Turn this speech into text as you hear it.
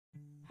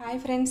Hi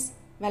friends,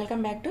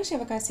 welcome back to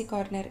Sivakasi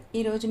corner.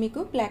 ఈరోజు మీకు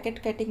placket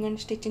cutting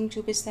and stitching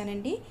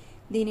చూపిస్తానండి.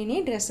 దీనిని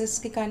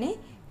డ్రెస్సెస్కి కానీ,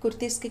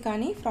 కుర్తీస్కి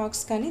కానీ,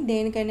 ఫ్రాక్స్ కానీ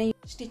దేనికైనా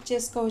స్టిచ్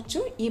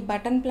చేసుకోవచ్చు. ఈ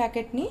బటన్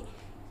ప్లాకెట్ని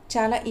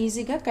చాలా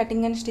ఈజీగా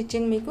కటింగ్ అండ్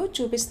స్టిచ్చింగ్ మీకు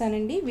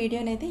చూపిస్తానండి.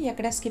 వీడియోని అయితే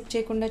ఎక్కడ స్కిప్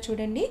చేయకుండా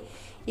చూడండి.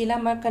 ఇలా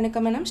కనుక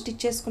మనం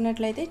స్టిచ్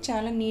చేసుకున్నట్లయితే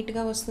చాలా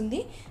నీట్గా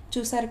వస్తుంది.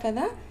 చూసారు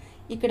కదా,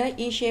 ఇక్కడ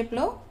ఈ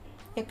షేప్లో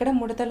ఎక్కడ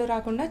ముడతలు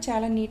రాకుండా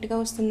చాలా నీట్గా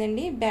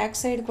వస్తుందండి.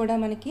 బ్యాక్ సైడ్ కూడా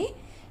మనకి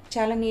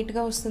చాలా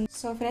నీట్గా వస్తుంది.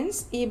 సో ఫ్రెండ్స్,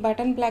 ఈ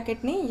బటన్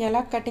ప్లాకెట్ని ఎలా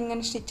కటింగ్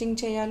అండ్ స్టిచ్చింగ్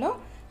చేయాలో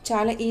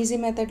చాలా ఈజీ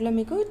మెథడ్లో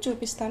మీకు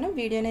చూపిస్తాను.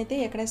 వీడియోని అయితే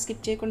ఎక్కడ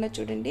స్కిప్ చేయకుండా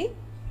చూడండి.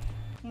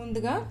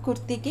 ముందుగా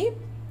కుర్తీకి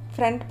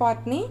ఫ్రంట్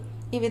పార్ట్ని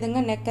ఈ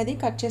విధంగా నెక్ అది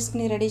కట్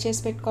చేసుకుని రెడీ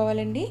చేసి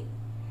పెట్టుకోవాలండి.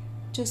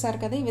 చూసారు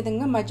కదా, ఈ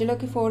విధంగా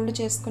మధ్యలోకి ఫోల్డ్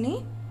చేసుకుని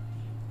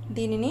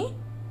దీనిని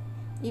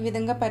ఈ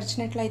విధంగా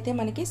పరిచినట్లయితే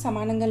మనకి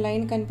సమానంగా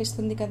లైన్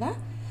కనిపిస్తుంది కదా.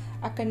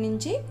 అక్కడి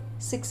నుంచి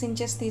 6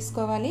 ఇంచెస్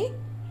తీసుకోవాలి.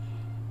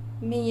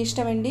 మీ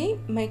ఇష్టం అండి,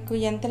 మీకు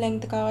ఎంత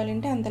లెంగ్త్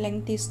కావాలంటే అంత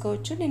లెంగ్త్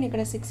తీసుకోవచ్చు. నేను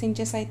ఇక్కడ 6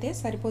 ఇంచెస్ అయితే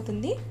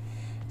సరిపోతుంది.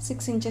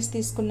 6 ఇంచెస్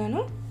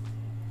తీసుకున్నాను.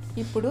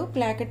 ఇప్పుడు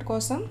ప్లాకెట్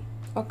కోసం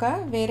ఒక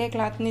వేరే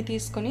క్లాత్ని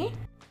తీసుకొని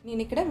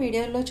నేను ఇక్కడ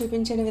వీడియోలో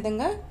చూపించిన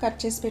విధంగా కట్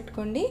చేసి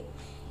పెట్టుకోండి.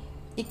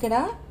 ఇక్కడ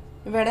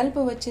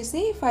వెడల్పు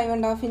వచ్చేసి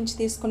 5.5 ఇంచ్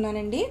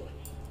తీసుకున్నానండి.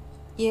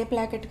 ఏ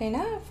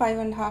ప్లాకెట్కైనా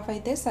 5.5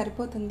 అయితే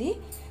సరిపోతుంది.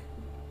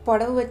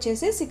 పొడవు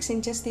వచ్చేసి 6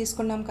 ఇంచెస్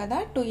తీసుకున్నాం కదా,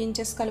 2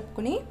 ఇంచెస్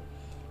కలుపుకొని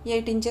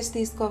 8 ఇంచెస్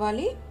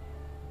తీసుకోవాలి.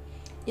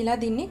 ఇలా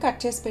దీన్ని కట్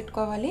చేసి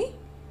పెట్టుకోవాలి.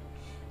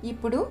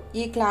 ఇప్పుడు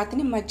ఈ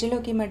క్లాత్ని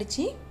మధ్యలోకి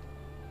మడిచి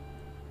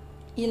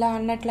ఇలా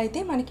అన్నట్లయితే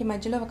మనకి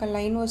మధ్యలో ఒక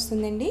లైన్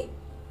వస్తుందండి.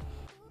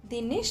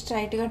 దీన్ని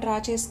స్ట్రైట్గా డ్రా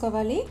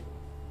చేసుకోవాలి.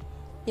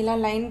 ఇలా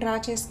లైన్ డ్రా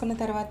చేసుకున్న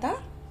తర్వాత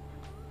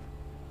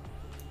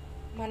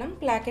మనం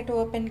ప్లాకెట్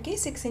ఓపెన్కి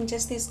 6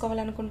 ఇంచెస్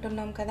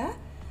తీసుకోవాలనుకుంటున్నాం కదా,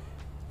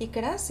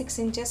 ఇక్కడ 6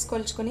 ఇంచెస్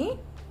కొలుచుకొని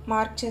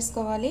మార్క్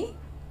చేసుకోవాలి.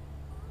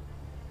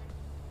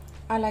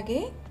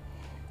 అలాగే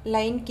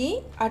లైన్కి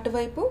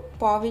అటువైపు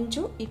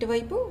పావించు,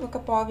 ఇటువైపు ఒక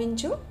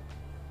పావించు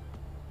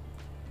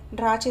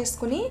డ్రా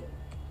చేసుకుని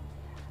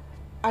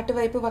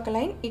అటువైపు ఒక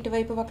లైన్,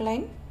 ఇటువైపు ఒక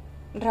లైన్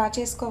డ్రా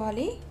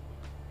చేసుకోవాలి.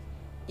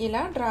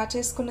 ఇలా డ్రా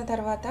చేసుకున్న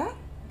తర్వాత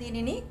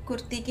దీనిని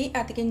కుర్తీకి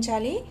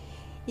అతికించాలి.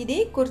 ఇది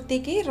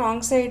కుర్తీకి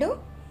రాంగ్ సైడు,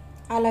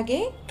 అలాగే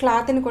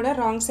క్లాత్ని కూడా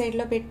రాంగ్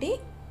సైడ్లో పెట్టి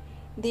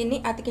దీన్ని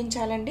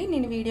అతికించాలండి.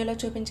 నేను వీడియోలో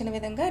చూపించిన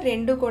విధంగా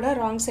రెండు కూడా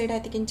రాంగ్ సైడ్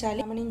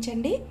అతికించాలి.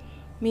 గమనించండి,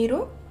 మీరు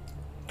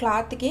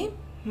క్లాత్కి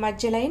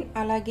మధ్య లైన్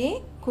అలాగే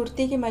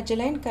కుర్తీకి మధ్య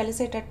లైన్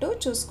కలిసేటట్టు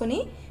చూసుకొని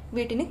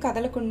వీటిని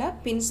కదలకుండా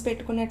పిన్స్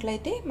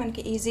పెట్టుకున్నట్లయితే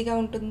మనకి ఈజీగా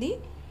ఉంటుంది.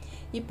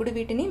 ఇప్పుడు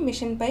వీటిని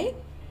మిషన్పై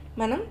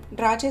మనం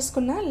డ్రా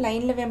చేసుకున్న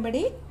లైన్ల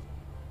వెంబడి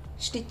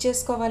స్టిచ్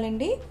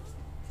చేసుకోవాలండి.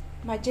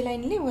 మధ్య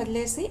లైన్ని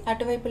వదిలేసి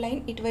అటువైపు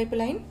లైన్, ఇటువైపు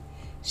లైన్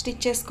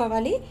స్టిచ్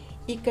చేసుకోవాలి.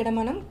 ఇక్కడ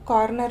మనం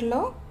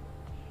కార్నర్లో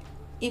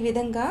ఈ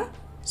విధంగా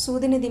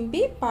సూదిని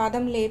దింపి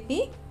పాదం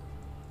లేపి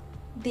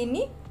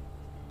దీన్ని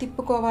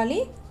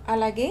తిప్పుకోవాలి.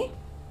 అలాగే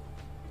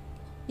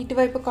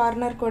ఇటువైపు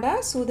కార్నర్ కూడా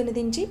సూదిని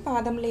దించి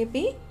పాదం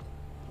లేపి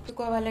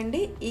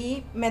తిప్పుకోవాలండి. ఈ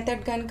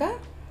మెథడ్ కనుక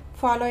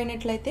ఫాలో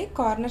అయినట్లయితే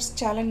కార్నర్స్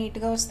చాలా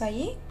నీట్గా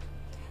వస్తాయి.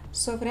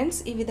 సో ఫ్రెండ్స్,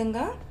 ఈ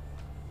విధంగా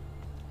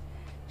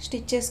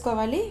స్టిచ్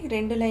చేసుకోవాలి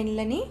రెండు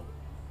లైన్లని.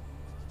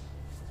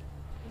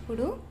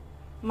 ఇప్పుడు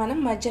మనం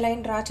మధ్య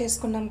లైన్ డ్రా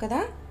చేసుకున్నాం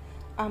కదా,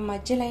 ఆ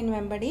మధ్య లైన్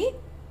వెంబడి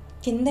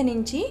కింద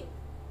నుంచి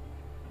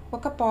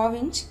ఒక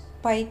పావించ్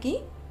పైకి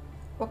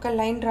ఒక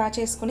లైన్ డ్రా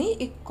చేసుకుని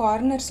ఈ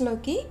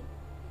కార్నర్స్లోకి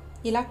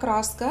ఇలా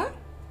క్రాస్గా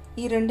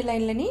ఈ రెండు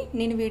లైన్లని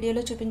నేను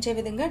వీడియోలో చూపించే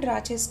విధంగా డ్రా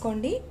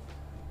చేసుకోండి.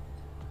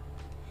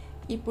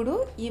 ఇప్పుడు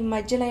ఈ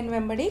మధ్య లైన్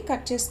వెంబడి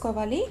కట్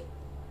చేసుకోవాలి.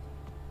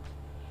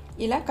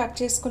 ఇలా కట్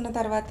చేసుకున్న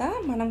తర్వాత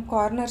మనం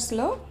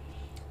కార్నర్స్లో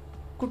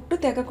కుట్టు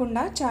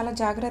తెగకుండా చాలా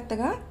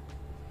జాగ్రత్తగా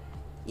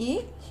ఈ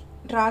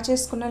డ్రా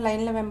చేసుకున్న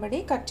లైన్ల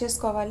వెంబడి కట్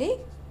చేసుకోవాలి.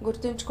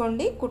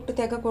 గుర్తుంచుకోండి, కుట్టు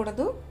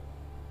తెగకూడదు.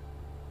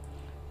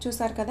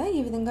 చూసారు కదా,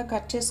 ఈ విధంగా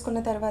కట్ చేసుకున్న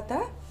తర్వాత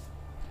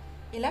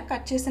ఇలా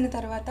కట్ చేసిన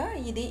తర్వాత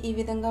ఇది ఈ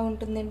విధంగా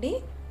ఉంటుందండి.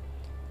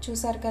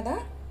 చూసారు కదా,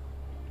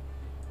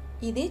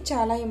 ఇది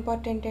చాలా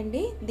ఇంపార్టెంట్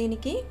అండి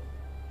దీనికి.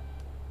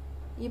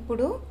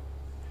 ఇప్పుడు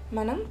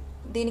మనం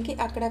దీనికి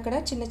అక్కడక్కడ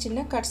చిన్న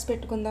చిన్న కట్స్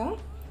పెట్టుకుందాం.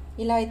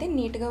 ఇలా అయితే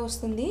నీట్గా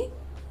వస్తుంది.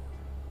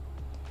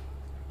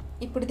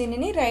 ఇప్పుడు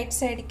దీనిని రైట్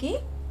సైడ్కి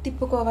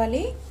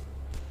తిప్పుకోవాలి.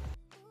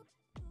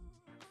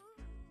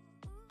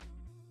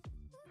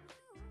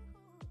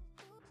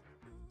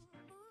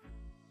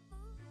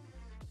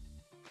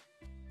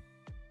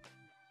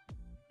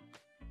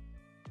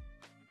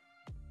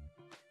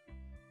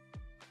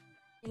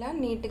 ఇలా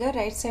నీట్గా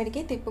రైట్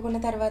సైడ్కి తిప్పుకున్న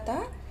తర్వాత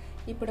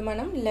ఇప్పుడు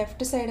మనం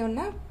లెఫ్ట్ సైడ్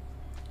ఉన్న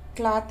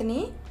క్లాత్ని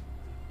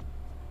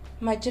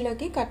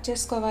మధ్యలోకి కట్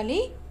చేసుకోవాలి.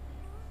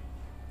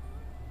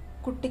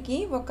 కుట్టుకి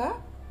ఒక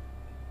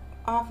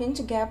 1/2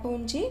 ఇంచ్ గ్యాప్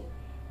ఉంచి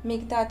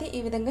మిగతాది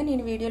ఈ విధంగా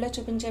నేను వీడియోలో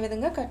చూపించే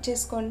విధంగా కట్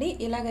చేసుకోండి.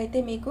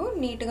 ఇలాగైతే మీకు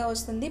నీట్గా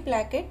వస్తుంది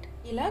ప్లాకెట్.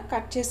 ఇలా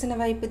కట్ చేసిన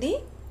వైపుది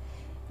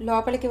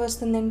లోపలికి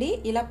వస్తుందండి.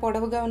 ఇలా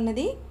పొడవుగా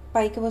ఉన్నది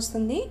పైకి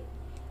వస్తుంది.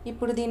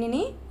 ఇప్పుడు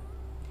దీనిని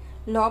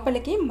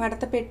లోపలికి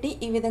మడత పెట్టి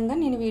ఈ విధంగా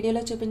నేను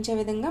వీడియోలో చూపించే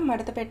విధంగా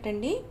మడత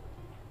పెట్టండి.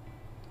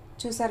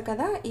 చూసారు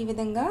కదా, ఈ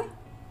విధంగా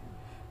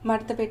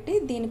మడత పెట్టి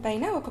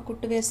దీనిపైన ఒక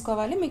కుట్టు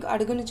వేసుకోవాలి. మీకు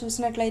అడుగును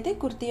చూసినట్లయితే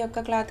కుర్తీ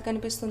యొక్క క్లాత్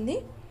కనిపిస్తుంది.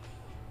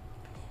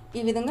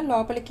 ఈ విధంగా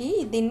లోపలికి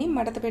దీన్ని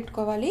మడత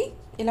పెట్టుకోవాలి.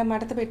 ఇలా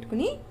మడత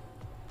పెట్టుకుని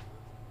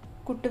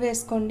కుట్టు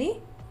వేసుకోండి.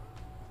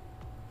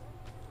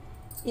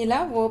 ఇలా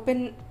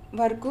ఓపెన్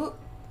వరకు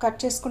కట్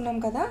చేసుకున్నాం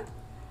కదా,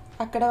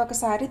 అక్కడ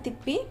ఒకసారి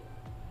తిప్పి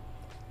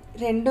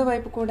రెండో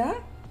వైపు కూడా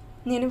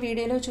నేను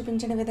వీడియోలో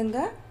చూపించిన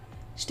విధంగా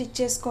స్టిచ్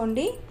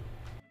చేసుకోండి.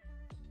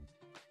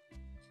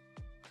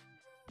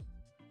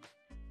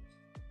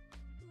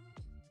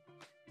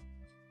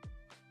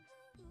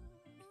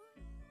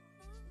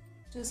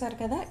 చూసారు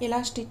కదా, ఇలా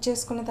స్టిచ్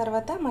చేసుకున్న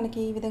తర్వాత మనకి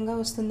ఈ విధంగా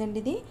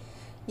వస్తుందండి.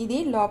 ఇది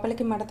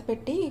లోపలికి మడత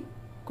పెట్టి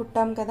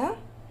కుట్టాం కదా.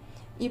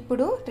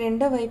 ఇప్పుడు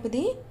రెండో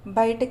వైపుది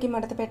బయటకి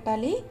మడత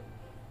పెట్టాలి.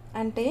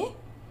 అంటే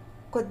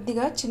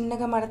కొద్దిగా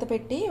చిన్నగా మడత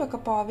పెట్టి ఒక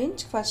పావు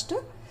ఇంచ్ ఫస్ట్,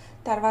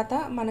 తర్వాత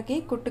మనకి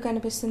కుట్టు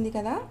కనిపిస్తుంది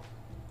కదా,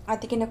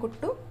 అతికిన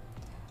కుట్టు,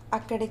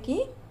 అక్కడికి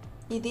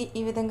ఇది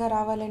ఈ విధంగా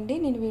రావాలండి.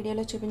 నేను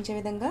వీడియోలో చూపించే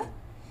విధంగా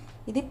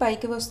ఇది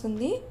పైకి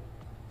వస్తుంది.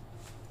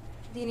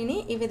 దీనిని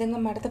ఈ విధంగా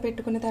మడత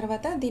పెట్టుకున్న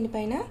తర్వాత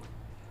దీనిపైన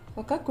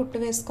ఒక కుట్టు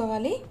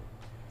వేసుకోవాలి.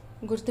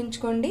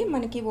 గుర్తుంచుకోండి,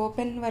 మనకి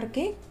ఓపెన్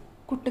వరకే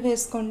కుట్టు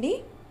వేసుకోండి.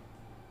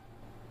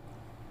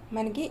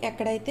 మనకి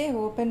ఎక్కడైతే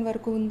ఓపెన్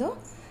వరకు ఉందో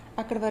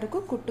అక్కడ వరకు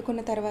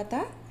కుట్టుకున్న తర్వాత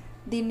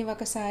దీన్ని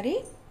ఒకసారి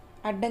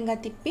అడ్డంగా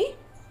తిప్పి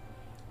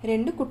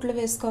 2 కుట్లు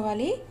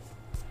వేసుకోవాలి.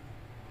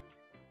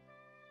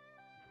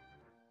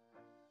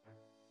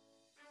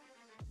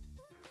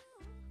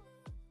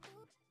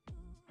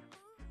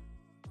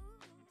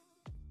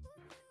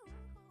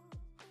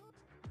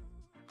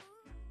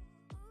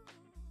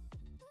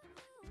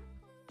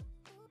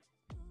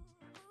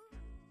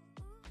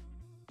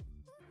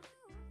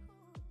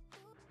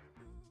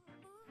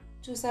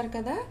 చూసారు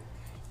కదా,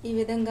 ఈ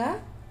విధంగా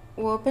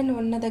ఓపెన్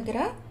ఉన్న దగ్గర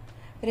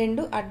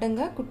 2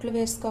 అడ్డంగా కుట్లు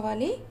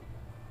వేసుకోవాలి.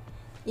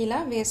 ఇలా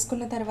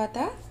వేసుకున్న తర్వాత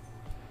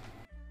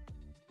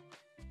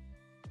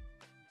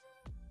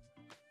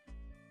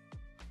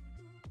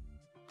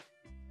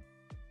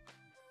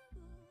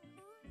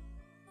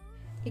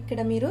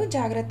ఇక్కడ మీరు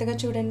జాగ్రత్తగా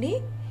చూడండి.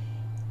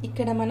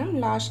 ఇక్కడ మనం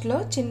లాస్ట్లో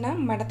చిన్న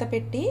మడత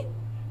పెట్టి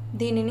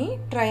దీనిని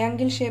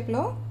ట్రయాంగిల్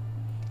షేప్లో,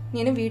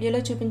 నేను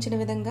వీడియోలో చూపించిన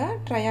విధంగా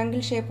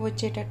ట్రయాంగిల్ షేప్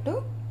వచ్చేటట్టు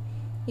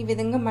ఈ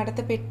విధంగా మడత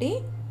పెట్టి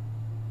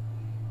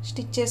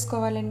స్టిచ్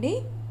చేసుకోవాలండి.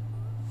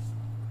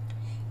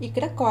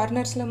 ఇక్కడ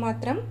కార్నర్స్లో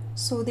మాత్రం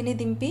సూదిని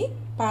దింపి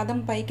పాదం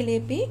పైకి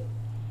లేపి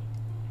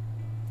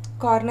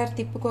కార్నర్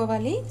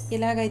తిప్పుకోవాలి.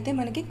 ఇలాగైతే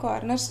మనకి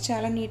కార్నర్స్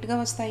చాలా నీట్గా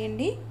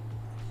వస్తాయండి.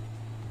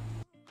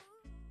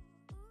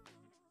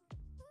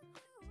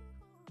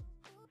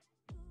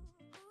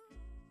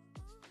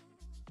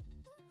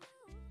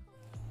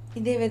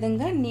 ఇదే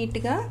విధంగా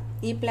నీట్గా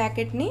ఈ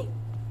ప్లాకెట్ని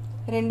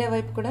రెండో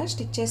వైపు కూడా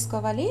స్టిచ్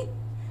చేసుకోవాలి.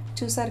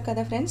 చూసారు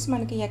కదా ఫ్రెండ్స్,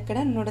 మనకి ఎక్కడ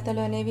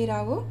నుడతలు అనేవి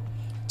రావు,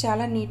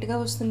 చాలా నీట్గా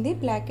వస్తుంది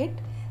ప్లాకెట్.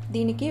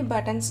 దీనికి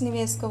బటన్స్ని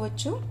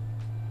వేసుకోవచ్చు,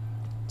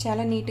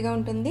 చాలా నీట్గా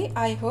ఉంటుంది.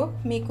 ఐ హోప్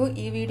మీకు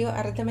ఈ వీడియో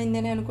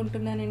అర్థమైందని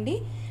అనుకుంటున్నానండి.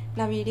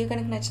 నా వీడియో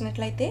కనుక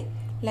నచ్చినట్లయితే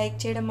లైక్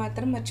చేయడం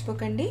మాత్రం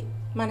మర్చిపోకండి.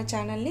 మన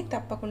ఛానల్ని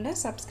తప్పకుండా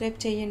సబ్స్క్రైబ్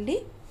చేయండి.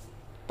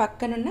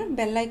 పక్కనున్న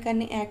బెల్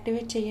ఐకాన్ని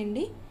యాక్టివేట్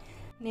చేయండి.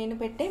 నేను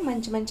పెట్టే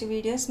మంచి మంచి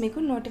వీడియోస్ మీకు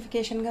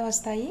నోటిఫికేషన్గా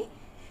వస్తాయి.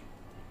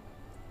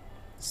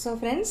 సో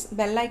ఫ్రెండ్స్,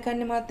 బెల్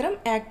ఐకాన్ని మాత్రం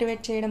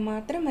యాక్టివేట్ చేయడం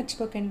మాత్రం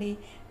మర్చిపోకండి.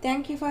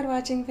 Thank you for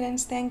watching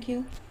friends. Thank you.